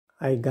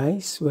Hi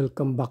guys,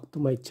 welcome back to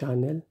my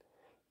channel.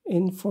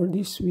 And for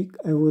this week,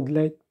 I would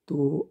like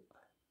to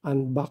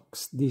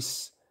unbox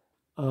this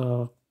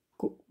uh,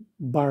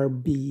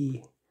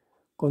 Barbie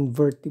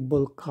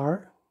convertible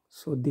car.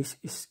 So this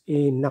is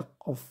a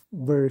knockoff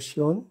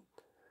version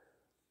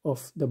of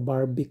the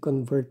Barbie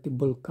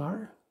convertible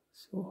car.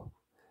 So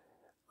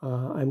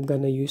I'm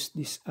gonna use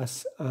this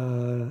as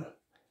an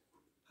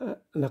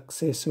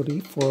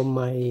accessory for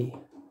my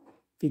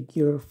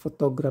figure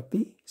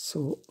photography.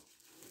 So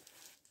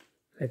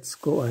let's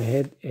go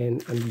ahead and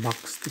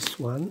unbox this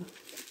one.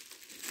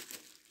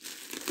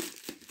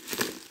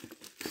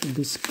 So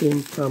this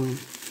came from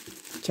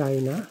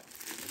China,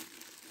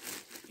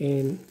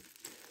 and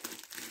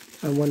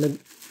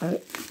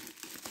I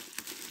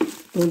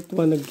don't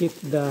wanna get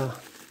the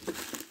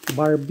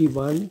Barbie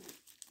one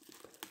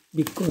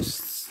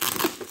because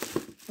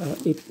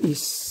it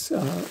is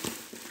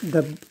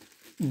the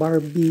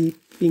Barbie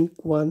pink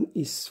one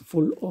is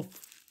full of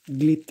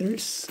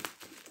glitters.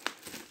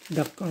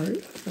 The car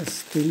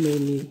has too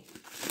many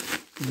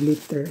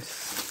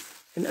glitters,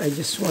 and I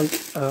just want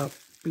a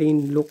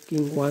plain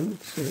looking one.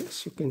 So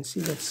as you can see,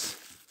 that's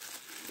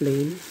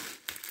plain.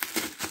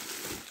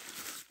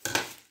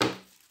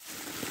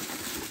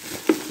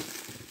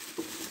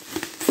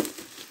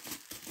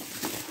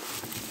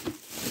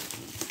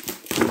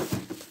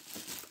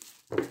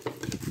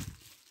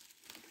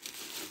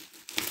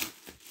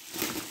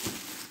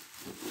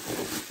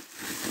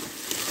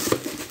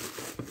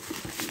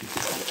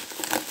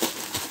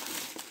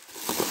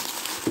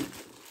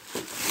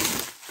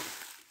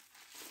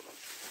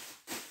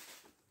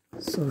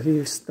 So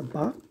here's the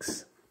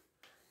box,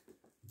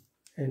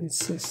 and it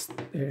says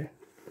there,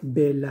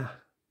 Bella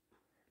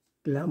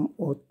Glam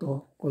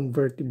Auto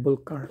convertible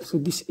car. So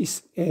this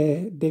is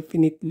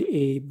definitely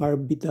a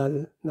Barbie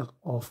doll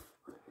knockoff.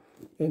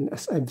 And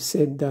as I've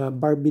said, the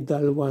Barbie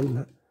doll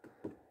one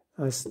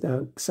has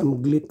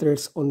some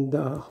glitters on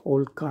the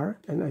whole car,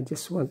 and I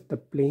just want the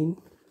plain.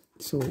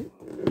 So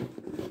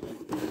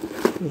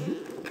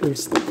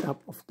here's the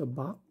top of the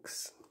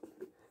box.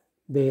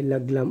 Bella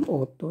Glam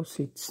Auto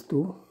Seats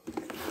 2.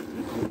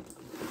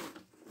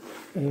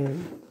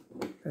 And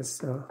that's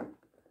the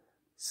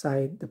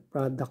side, the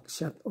product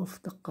shot of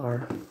the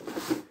car.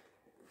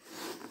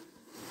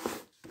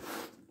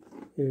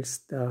 Here's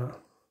the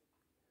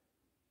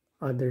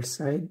other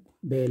side,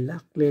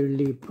 Bella,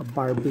 clearly a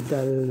Barbie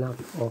doll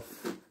knockoff.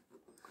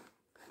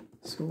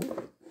 So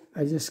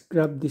I just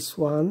grabbed this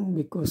one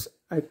because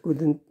I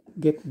couldn't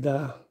get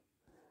the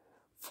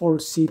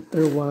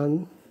 4-seater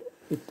one.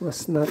 It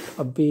was not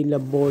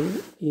available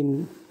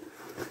in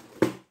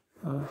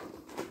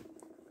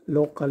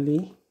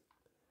locally,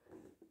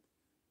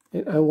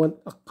 and I want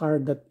a car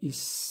that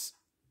is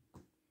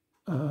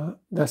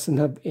doesn't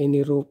have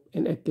any roof,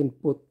 and I can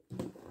put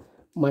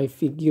my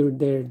figure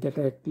there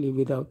directly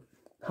without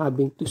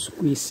having to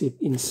squeeze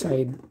it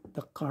inside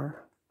the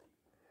car.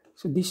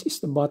 So this is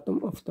the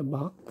bottom of the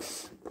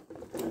box,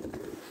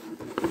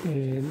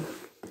 and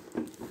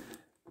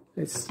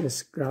let's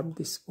just grab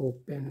this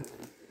open.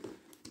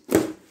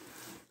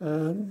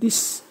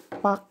 This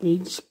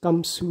package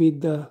comes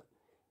with the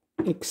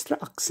extra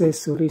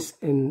accessories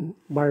and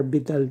Barbie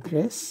doll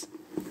dress,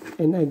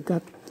 and I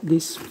got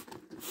this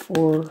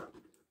for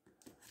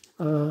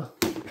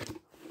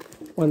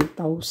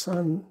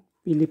 1,000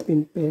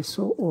 Philippine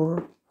peso,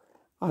 or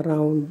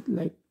around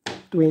like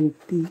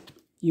 20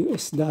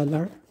 US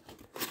dollar.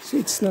 So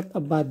it's not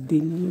a bad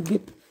deal. You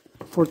get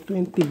for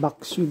 20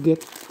 bucks, you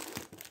get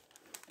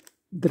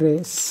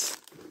dress,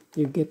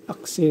 you get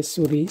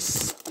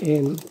accessories,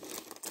 and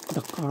the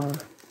car.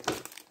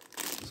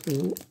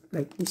 So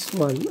like this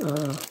one,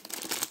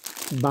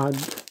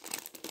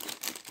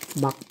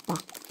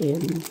 backpack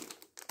and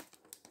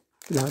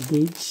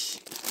luggage,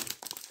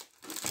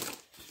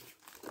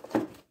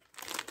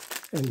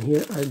 and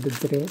here are the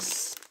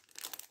dress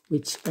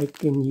which I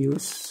can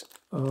use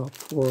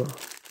for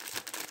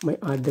my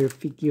other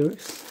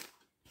figures.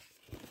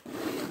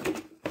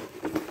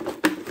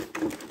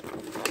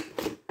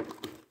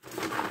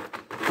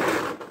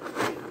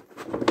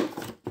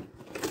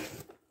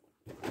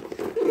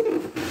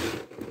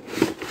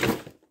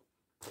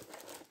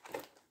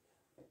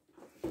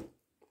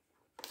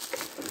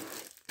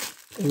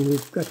 And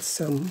we've got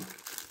some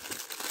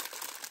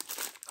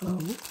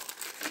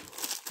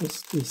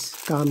this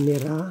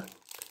camera,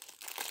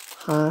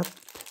 hat,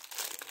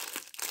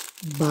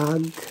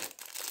 bag,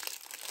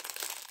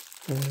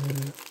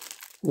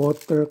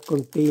 water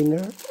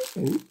container,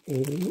 and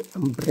a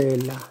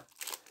umbrella.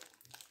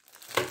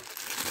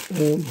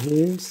 And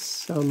here's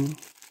some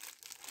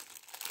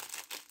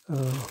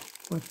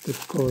what to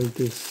call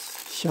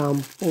this,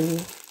 shampoo,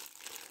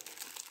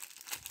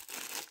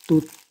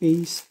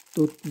 toothpaste,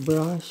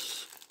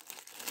 toothbrush,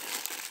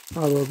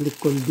 probably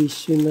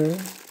conditioner,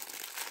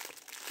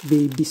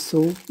 baby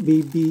soap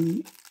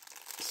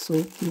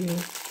here,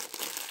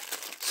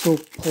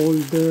 soap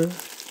holder,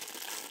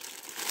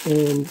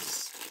 and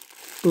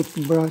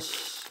toothbrush,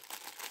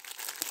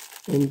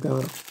 and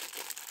the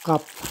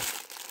cup.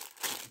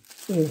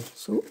 Okay,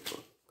 so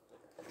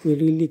we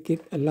really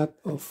get a lot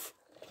of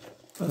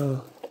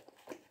so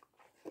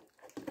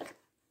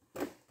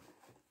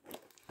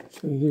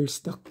here's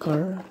the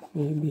car.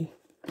 Maybe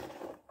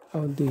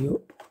how do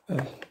you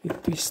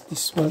twist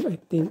this one? I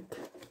think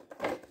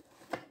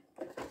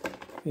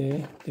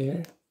there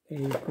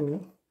you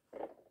go.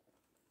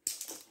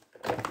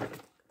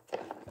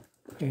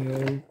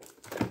 And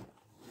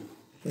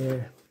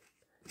there,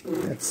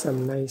 that's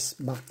some nice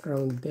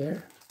background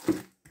there.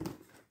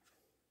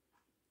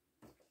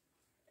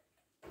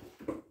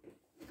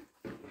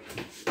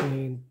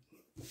 And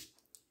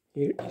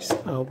here is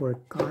our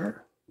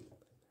car.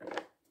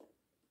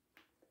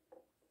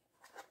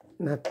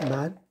 Not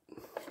bad.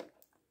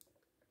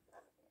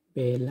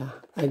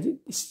 Bella.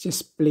 It's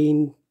just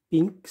plain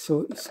pink,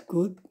 so it's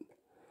good.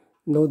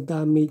 No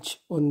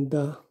damage on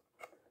the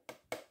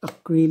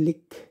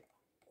acrylic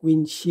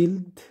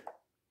windshield,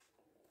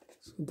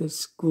 so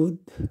that's good.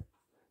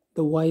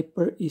 The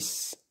wiper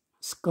is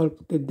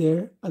sculpted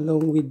there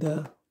along with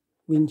the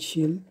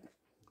windshield.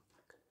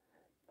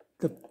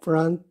 The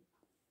front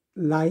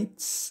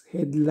lights,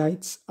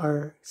 headlights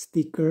are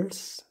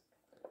stickers.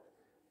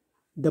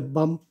 The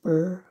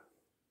bumper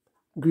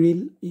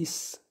grill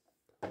is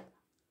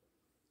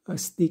a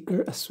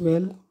sticker as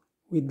well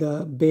with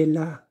the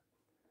Bella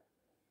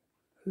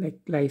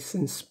like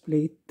license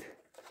plate.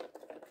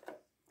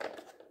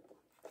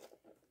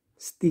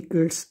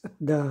 Stickers at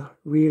the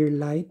rear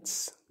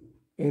lights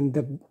and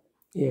the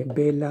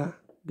Bella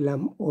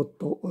Glam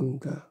Auto on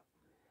the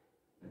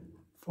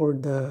for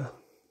the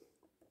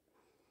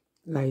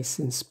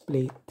license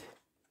plate.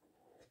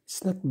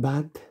 It's not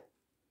bad.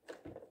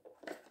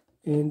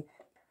 And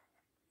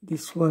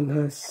this one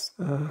has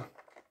a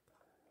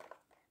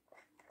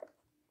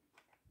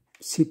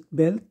seat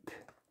belt.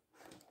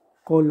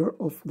 Color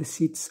of the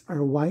seats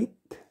are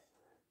white,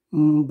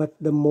 but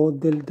the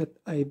model that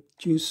I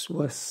choose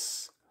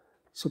was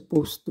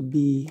supposed to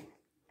be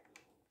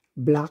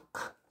black,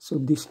 so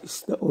this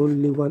is the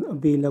only one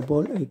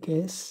available, I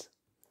guess.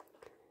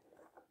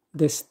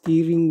 The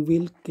steering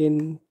wheel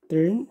can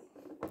turn.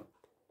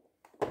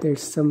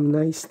 There's some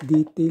nice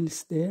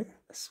details there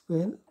as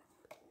well.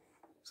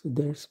 So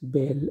there's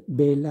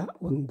Bella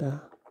on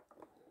the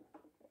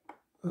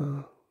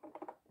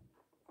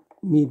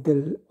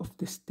middle of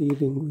the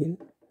steering wheel.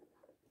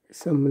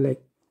 Some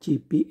like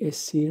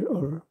GPS here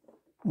or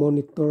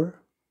monitor.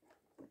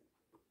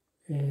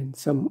 And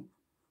some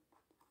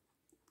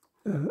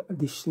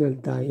additional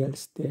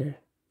dials there.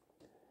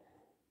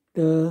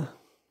 The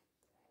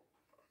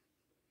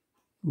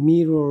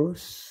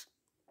mirrors,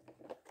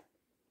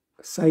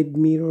 side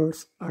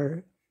mirrors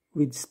are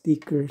with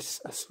stickers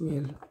as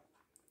well.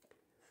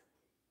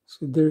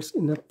 So there's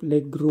enough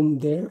leg room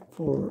there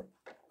for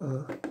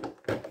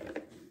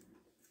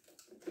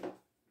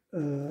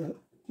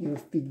your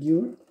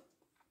figure.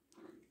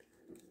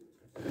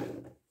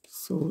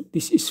 So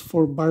this is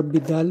for Barbie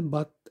doll,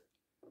 but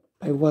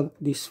I want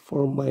this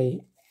for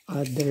my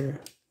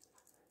other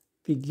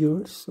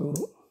figures. So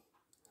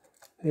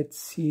let's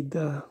see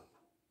the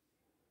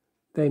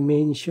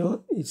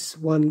dimension. It's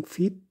 1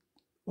 feet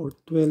or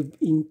 12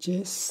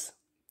 inches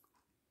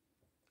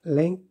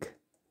length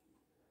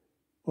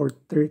or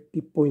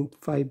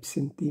 30.5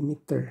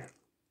 centimeter.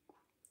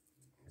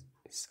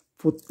 It's a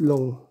foot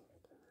long.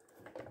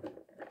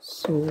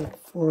 So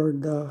for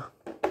the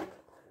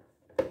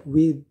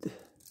width,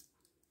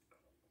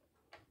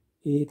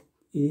 it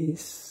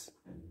is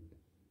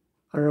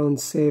around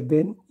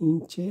 7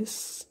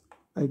 inches,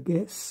 I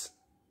guess,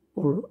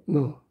 or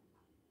no,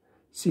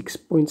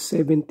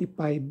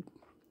 6.75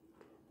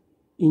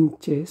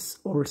 inches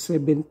or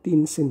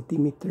 17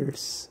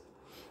 centimeters.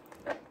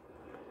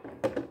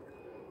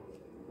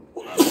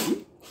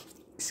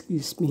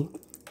 Excuse me.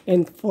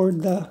 And for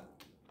the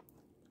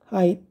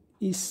height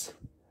is,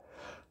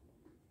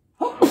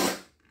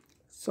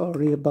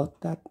 sorry about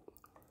that,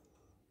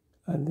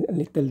 a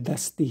little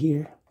dusty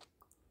here,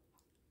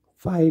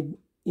 5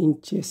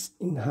 inches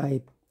in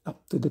height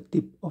up to the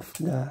tip of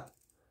the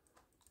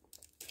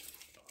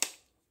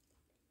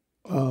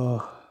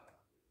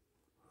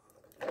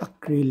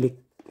acrylic.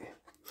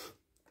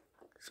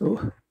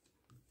 So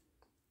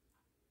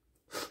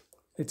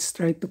let's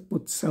try to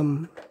put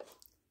some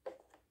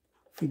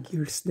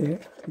figures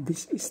there.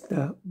 This is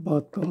the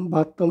bottom.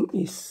 Bottom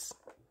is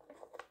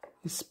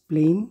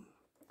plain.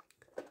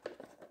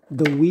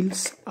 The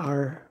wheels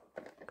are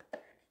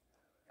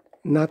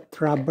not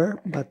rubber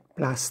but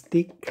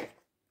plastic,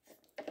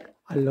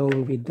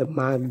 along with the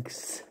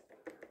mags.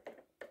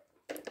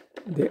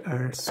 They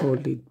are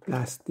solid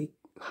plastic,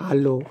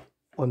 hollow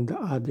on the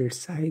other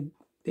side,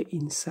 the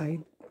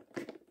inside.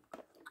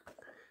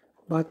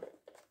 But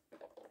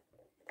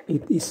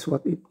it is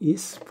what it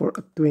is for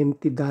a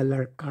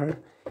 $20 car,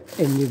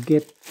 and you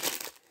get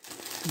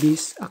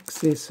these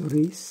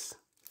accessories.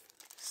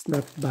 It's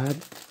not bad.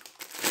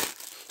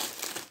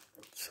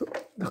 So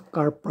the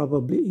car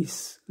probably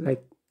is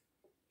like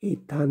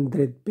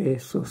 800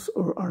 pesos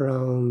or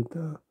around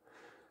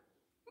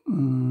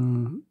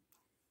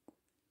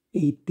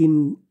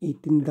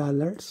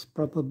 $18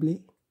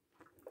 probably,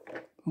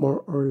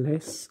 more or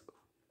less.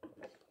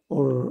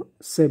 or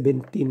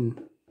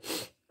 17.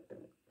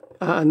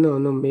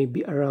 No,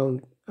 maybe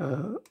around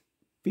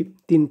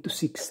 15 to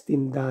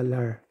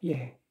 $16.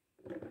 Yeah.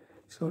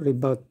 Sorry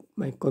about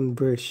my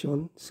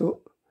conversion.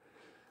 So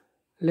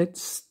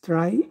let's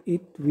try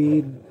it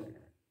with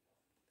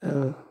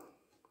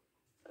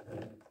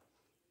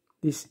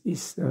this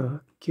is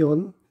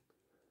Kion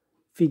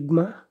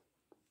Figma.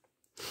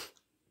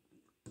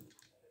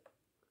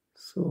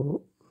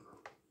 So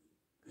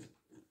it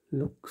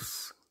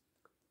looks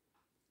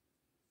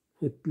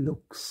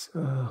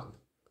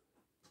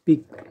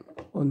big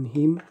on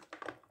him.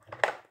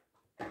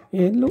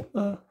 And look,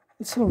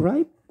 it's all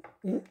right.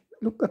 Yeah,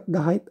 look at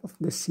the height of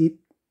the seat,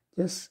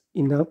 just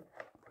enough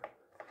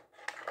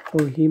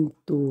for him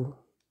to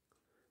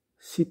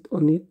sit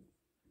on it.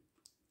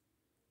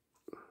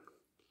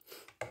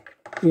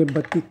 Yeah,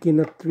 but he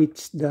cannot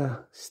reach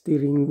the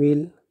steering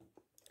wheel.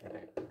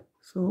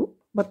 So,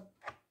 but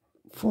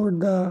for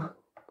the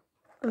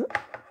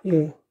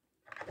yeah,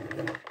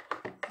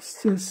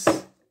 it's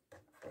just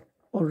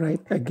all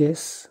right, I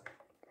guess.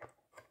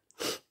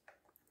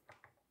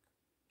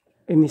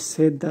 And his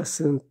head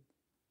doesn't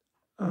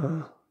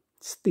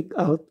stick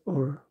out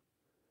or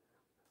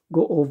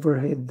go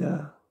overhead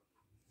the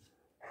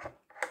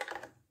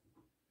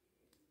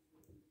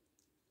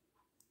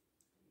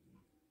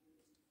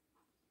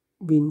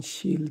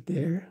windshield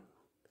there.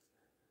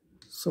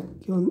 So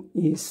Kyun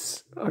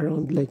is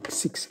around like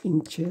 6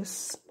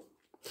 inches.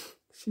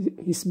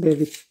 He's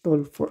very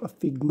tall for a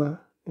Figma.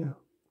 Yeah,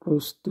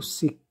 close to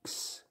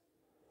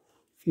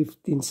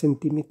 15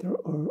 centimeter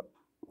or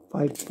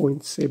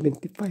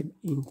 5.75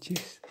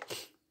 inches.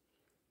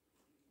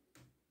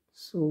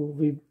 So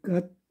we've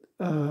got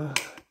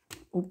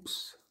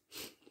oops,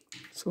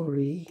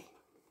 sorry.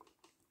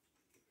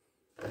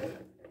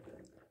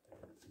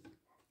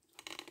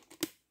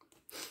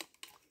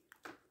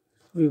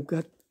 We've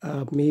got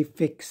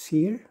Mayfix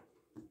here,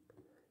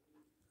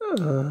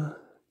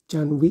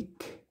 John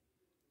Wick.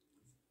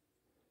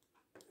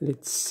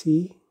 Let's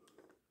see.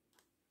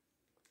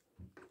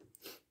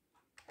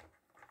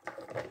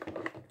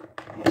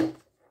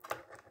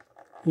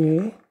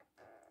 Yeah,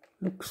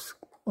 looks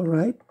all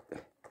right.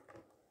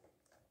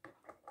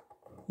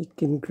 You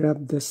can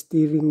grab the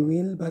steering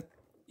wheel, but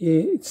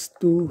yeah, it's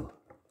still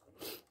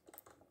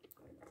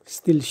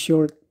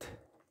short.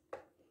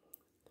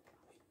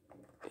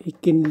 He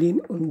can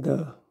lean on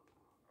the,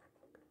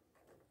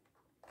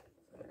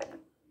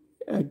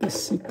 I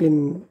guess you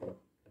can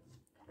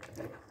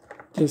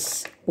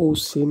just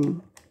pose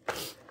him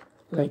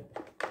like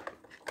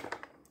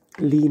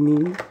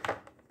leaning,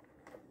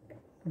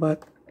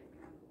 but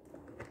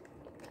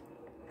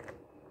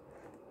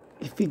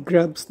if he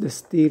grabs the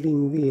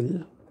steering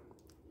wheel,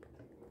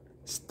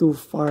 it's too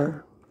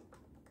far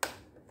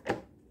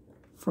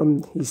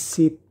from his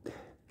seat,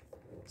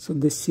 so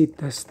the seat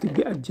has to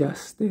be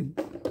adjusted.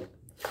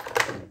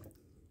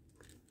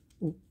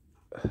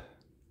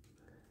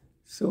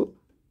 So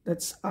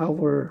that's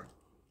our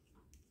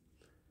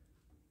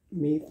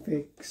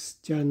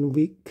Mayfix John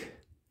Wick.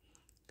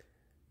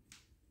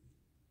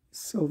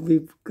 So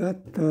we've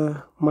got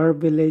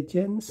Marvel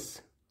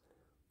Legends,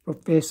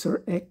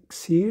 Professor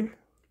X here,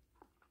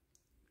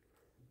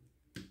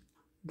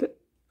 the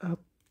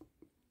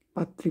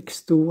Patrick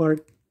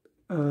Stewart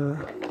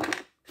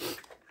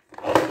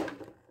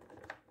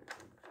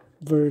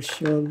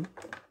version.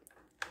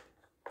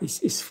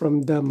 This is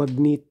from the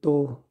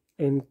Magneto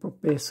and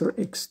Professor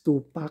X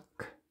 2-pack.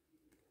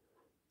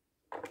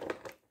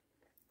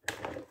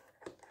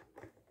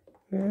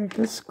 Yeah,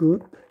 that's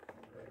good.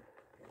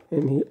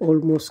 And he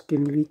almost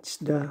can reach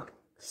the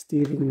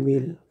steering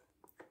wheel.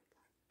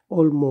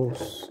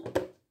 Almost,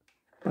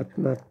 but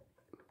not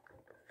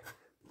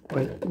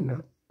quite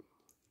enough.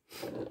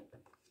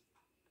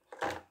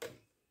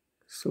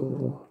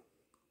 So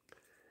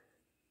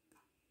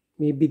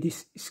maybe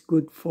this is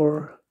good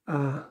for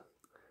a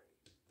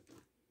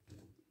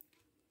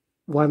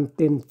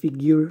 110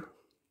 figure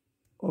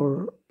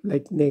or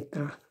like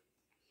NECA.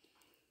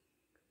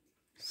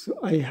 So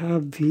I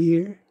have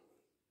here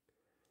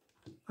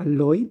a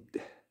Lloyd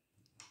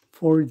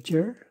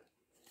Forger,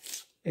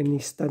 and he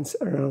stands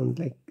around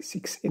like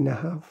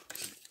 6.5.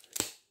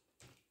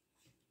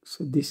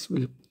 So this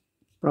will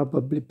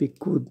probably be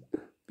good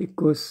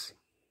because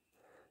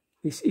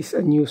this is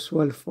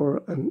unusual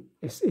for an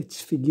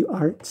SH Figure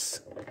Arts.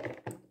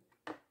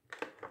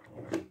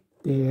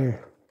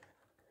 There,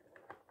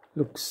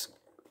 looks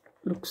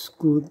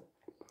good,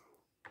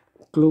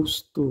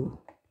 close to,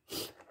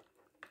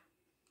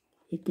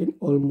 you can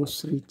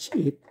almost reach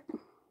it.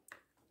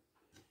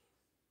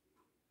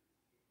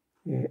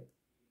 Yeah,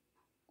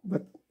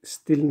 but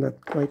still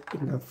not quite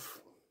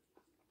enough.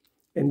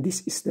 And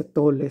this is the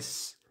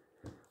tallest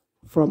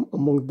from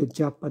among the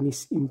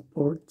Japanese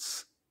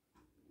imports.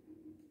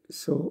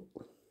 So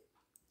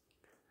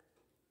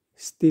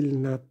still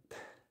not.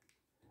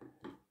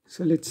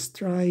 So let's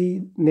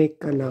try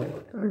NECA now,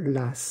 our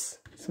last.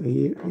 So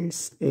here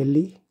is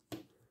Ellie.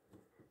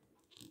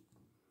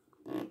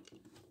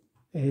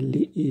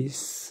 Ellie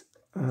is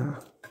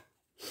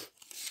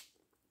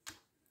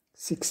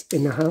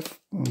 6.5.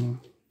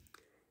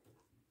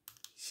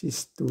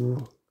 She's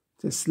too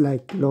just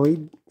like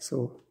Lloyd,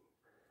 so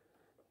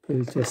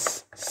we'll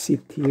just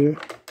sit here.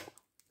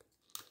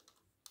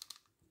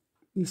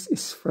 This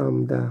is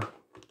from the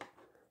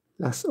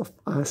Last of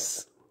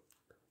Us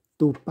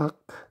 2-pack.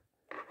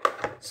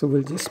 So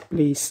we'll just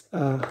place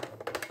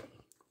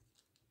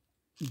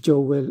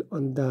Joel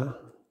on the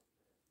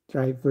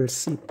driver's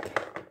seat.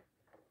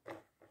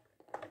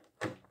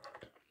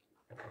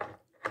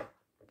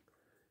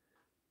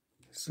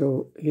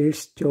 So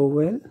here's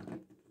Joel.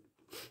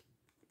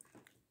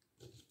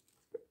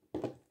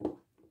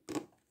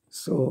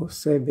 So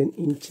 7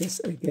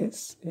 inches, I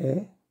guess.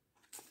 Yeah.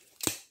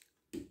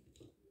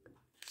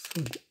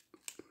 So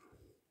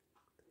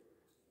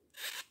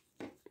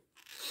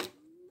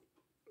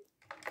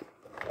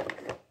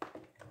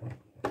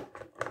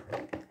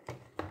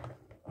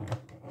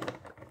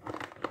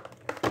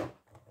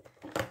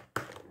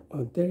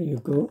oh, there you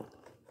go.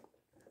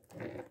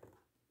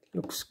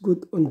 Looks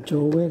good on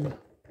Joel.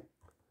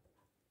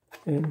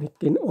 And it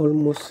can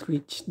almost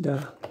reach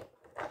the...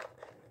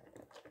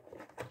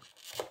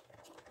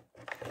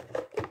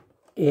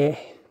 Yeah.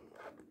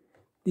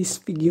 This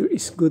figure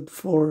is good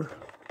for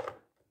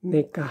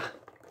NECA.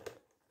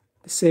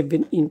 The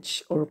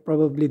 7-inch or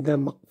probably the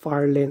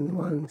McFarlane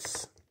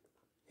ones.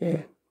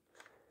 Yeah.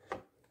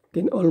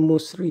 Can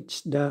almost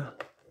reach the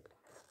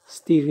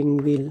steering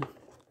wheel.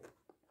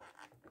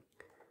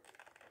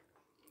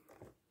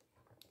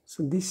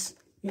 So this,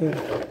 yeah,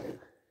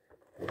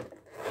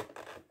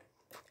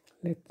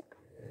 let's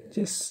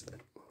just,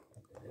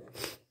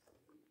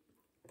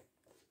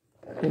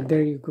 and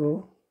there you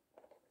go.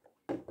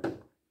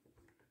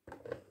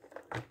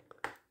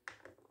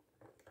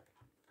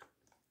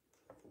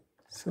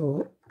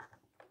 So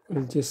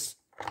we'll just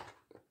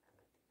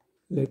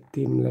let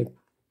him like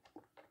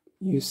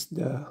use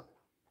the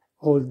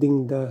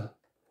holding the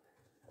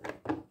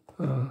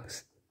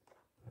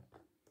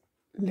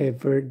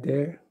lever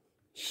there,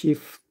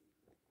 shift,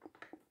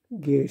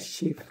 gear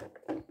shift.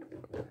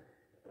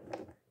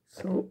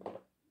 So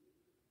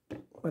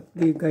what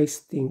do you guys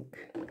think?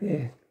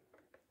 Yeah,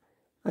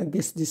 I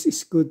guess this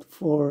is good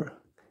for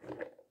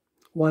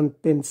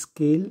 1/10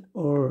 scale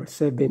or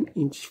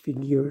 7-inch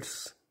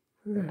figures,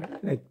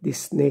 like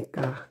this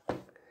NECA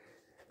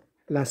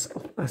Last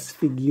of Us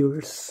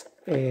figures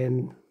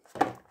and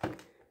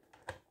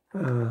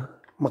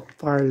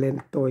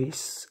McFarlane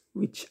toys,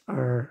 which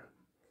are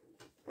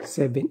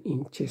 7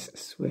 inches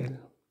as well.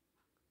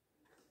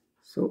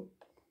 So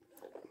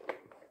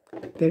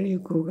there you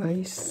go,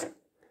 guys.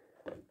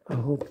 I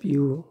hope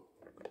you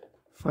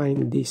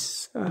find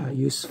this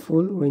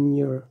useful when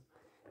you're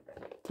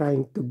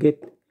trying to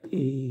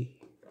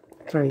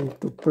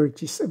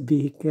purchase a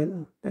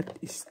vehicle that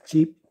is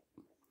cheap.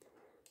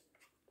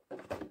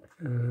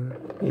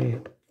 Yeah,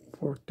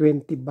 for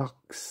 20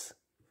 bucks,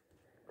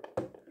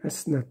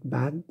 that's not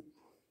bad.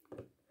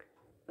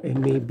 And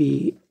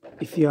maybe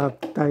if you have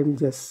time,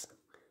 just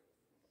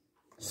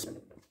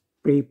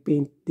spray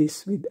paint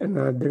this with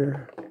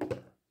another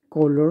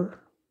color.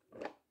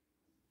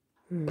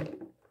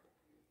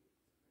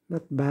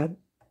 Not bad.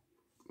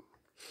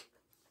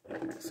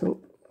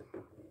 So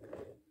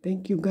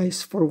thank you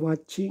guys for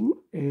watching,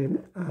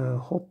 and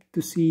hope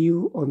to see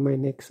you on my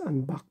next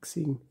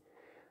unboxing.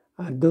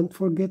 Don't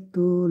forget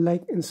to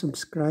like and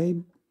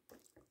subscribe,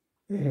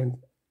 and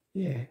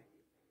yeah,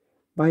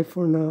 bye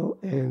for now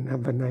and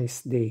have a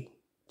nice day.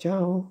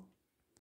 Ciao.